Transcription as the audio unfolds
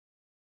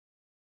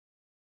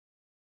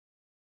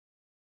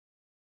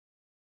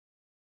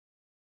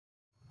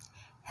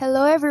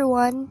Hello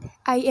everyone,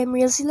 I am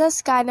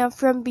LASCANO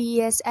from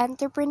BS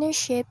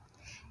Entrepreneurship,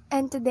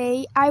 and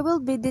today I will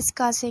be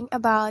discussing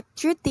about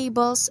truth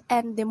tables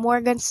and De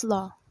Morgan's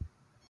Law.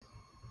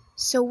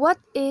 So what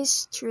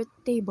is truth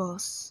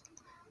tables?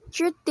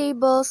 Truth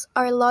tables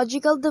are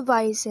logical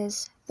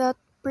devices that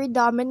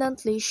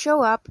predominantly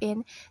show up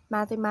in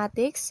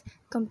mathematics,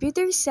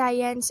 computer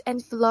science,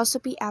 and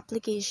philosophy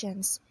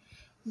applications.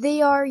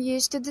 They are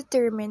used to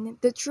determine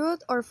the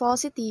truth or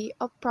falsity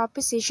of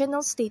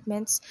propositional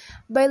statements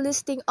by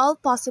listing all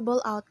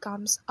possible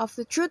outcomes of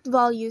the truth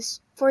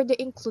values for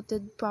the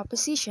included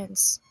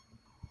propositions.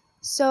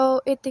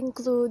 So it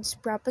includes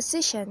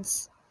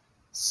propositions.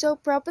 So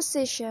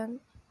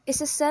proposition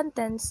is a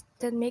sentence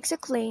that makes a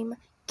claim,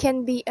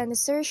 can be an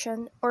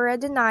assertion or a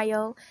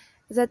denial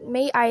that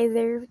may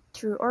either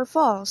true or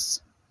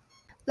false.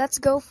 Let's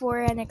go for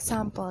an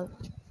example.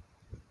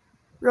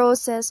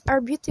 Roses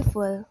are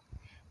beautiful.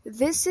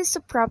 This is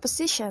a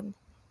proposition.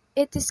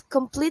 It is a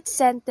complete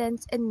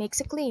sentence and makes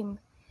a claim.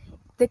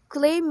 The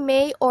claim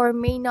may or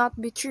may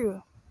not be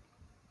true.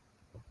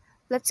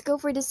 Let's go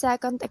for the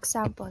second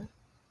example.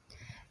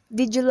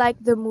 Did you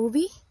like the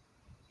movie?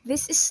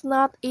 This is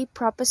not a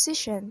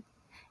proposition.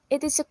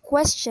 It is a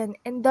question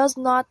and does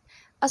not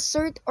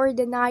assert or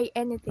deny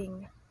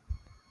anything.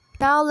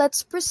 Now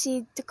let's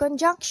proceed to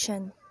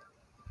conjunction.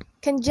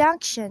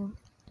 Conjunction,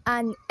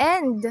 an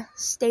and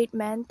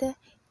statement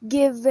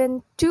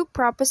given two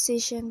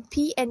propositions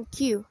P and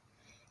Q.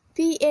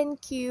 P and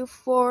Q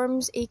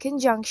forms a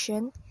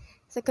conjunction.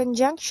 The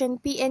conjunction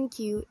P and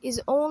Q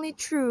is only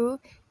true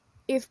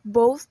if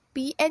both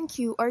P and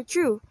Q are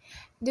true.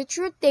 The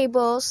truth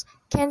tables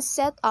can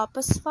set up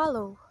as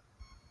follow.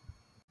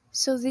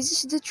 So this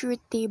is the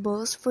truth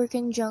tables for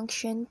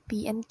conjunction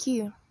P and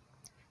Q.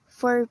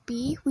 For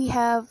P, we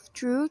have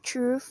true,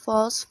 true,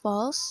 false,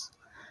 false.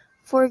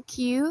 For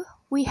Q,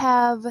 we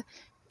have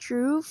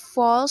true,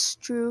 false,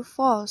 true,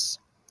 false.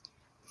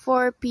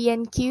 For P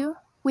and Q,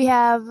 we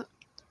have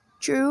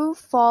true,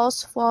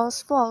 false,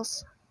 false,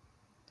 false.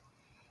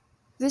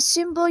 The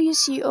symbol you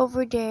see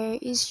over there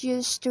is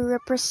used to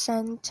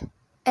represent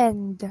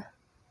and.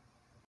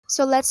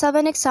 So let's have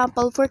an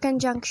example for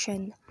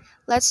conjunction.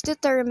 Let's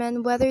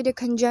determine whether the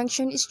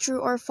conjunction is true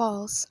or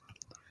false.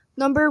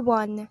 Number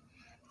 1.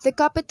 The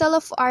capital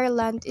of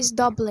Ireland is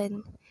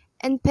Dublin,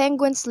 and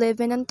penguins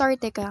live in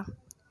Antarctica.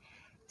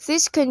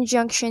 This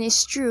conjunction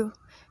is true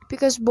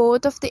because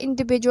both of the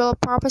individual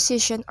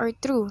propositions are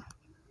true.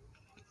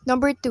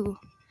 Number 2.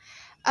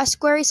 A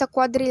square is a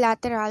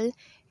quadrilateral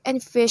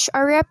and fish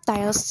are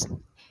reptiles.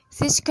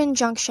 This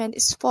conjunction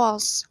is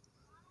false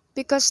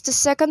because the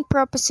second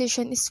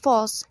proposition is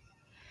false.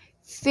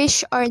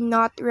 Fish are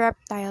not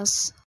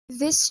reptiles.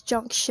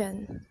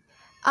 Disjunction,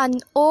 an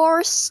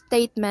or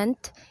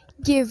statement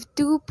give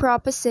two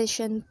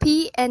propositions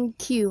P and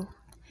Q.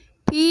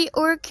 P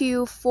or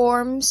Q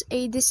forms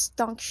a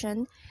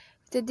disjunction.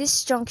 The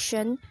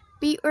disjunction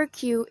P or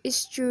Q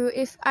is true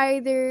if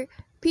either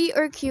P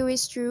or Q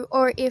is true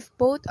or if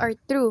both are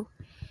true.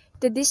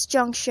 The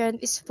disjunction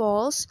is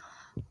false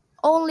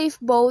only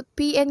if both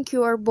P and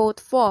Q are both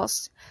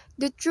false.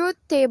 The truth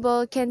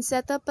table can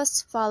set up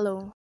as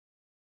follow.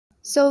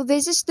 So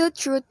this is the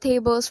truth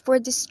tables for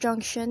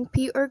disjunction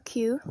P or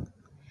Q.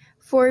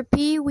 For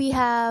P we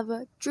have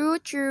true,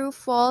 true,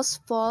 false,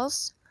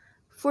 false.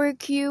 For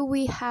Q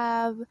we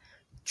have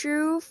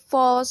true,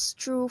 false,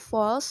 true,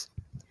 false.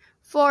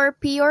 For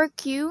P or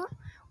Q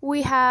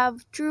we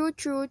have true,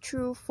 true,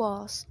 true,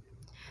 false.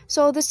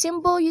 So the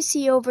symbol you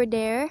see over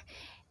there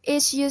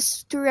is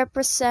used to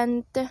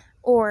represent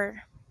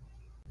or.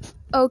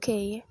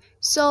 Okay,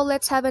 so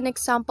let's have an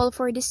example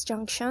for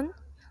disjunction.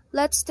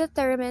 Let's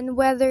determine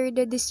whether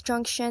the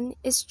disjunction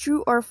is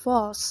true or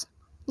false.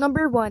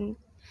 Number 1.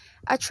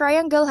 A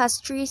triangle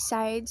has 3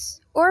 sides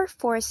or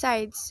 4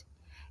 sides.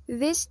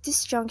 This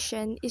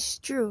disjunction is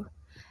true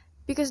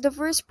because the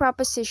first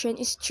proposition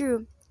is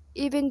true,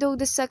 even though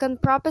the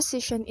second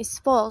proposition is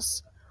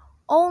false.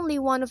 Only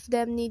one of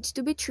them needs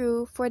to be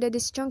true for the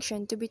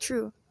disjunction to be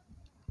true.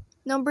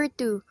 Number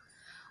 2.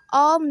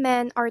 All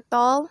men are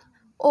tall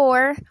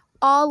or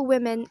all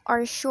women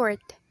are short.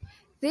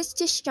 This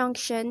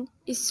disjunction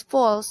is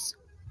false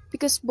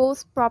because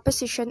both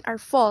propositions are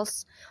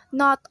false.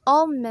 Not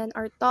all men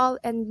are tall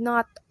and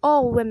not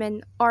all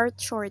women are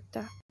short.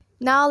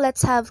 Now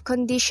let's have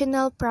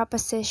conditional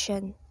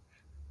proposition.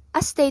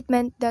 A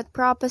statement that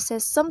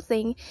proposes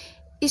something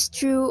is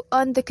true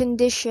on the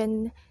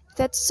condition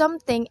that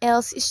something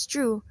else is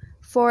true.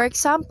 For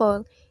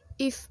example,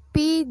 if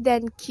P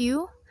then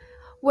Q,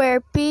 where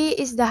P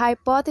is the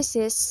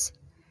hypothesis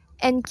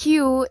and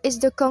Q is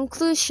the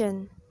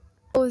conclusion.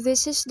 So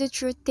this is the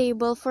truth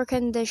table for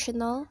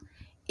conditional.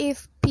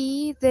 If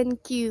P then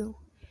Q.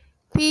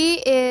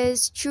 P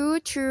is true,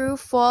 true,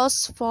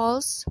 false,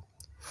 false.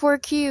 For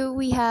Q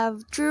we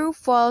have true,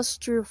 false,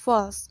 true,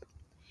 false.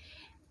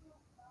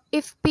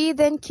 If P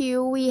then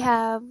Q we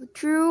have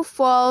true,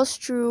 false,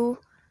 true,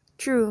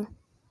 true.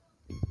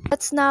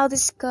 Let's now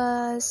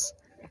discuss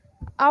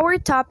our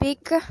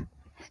topic,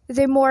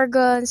 De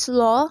Morgan's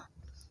Law.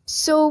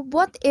 So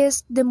what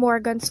is De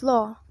Morgan's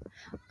law?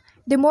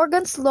 De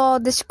Morgan's law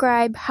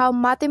describes how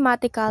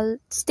mathematical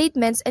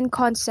statements and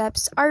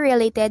concepts are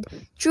related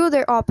through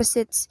their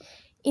opposites.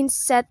 In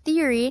set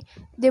theory,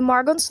 De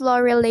Morgan's law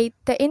relates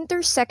the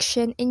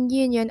intersection and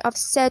union of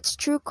sets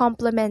through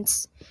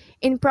complements.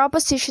 In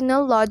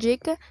propositional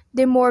logic,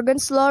 De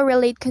Morgan's law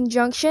relates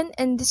conjunction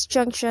and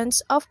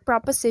disjunctions of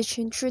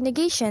proposition through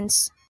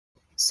negations.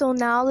 So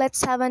now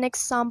let's have an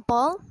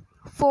example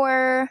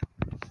for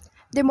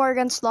De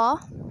Morgan's law.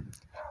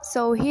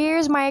 So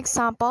here's my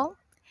example.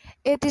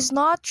 It is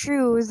not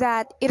true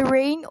that it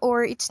rain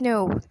or it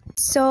snow.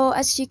 So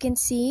as you can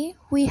see,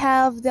 we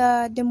have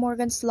the De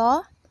Morgan's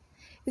law.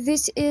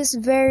 This is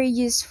very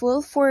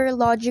useful for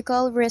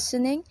logical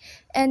reasoning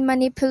and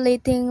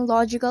manipulating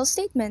logical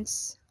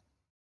statements.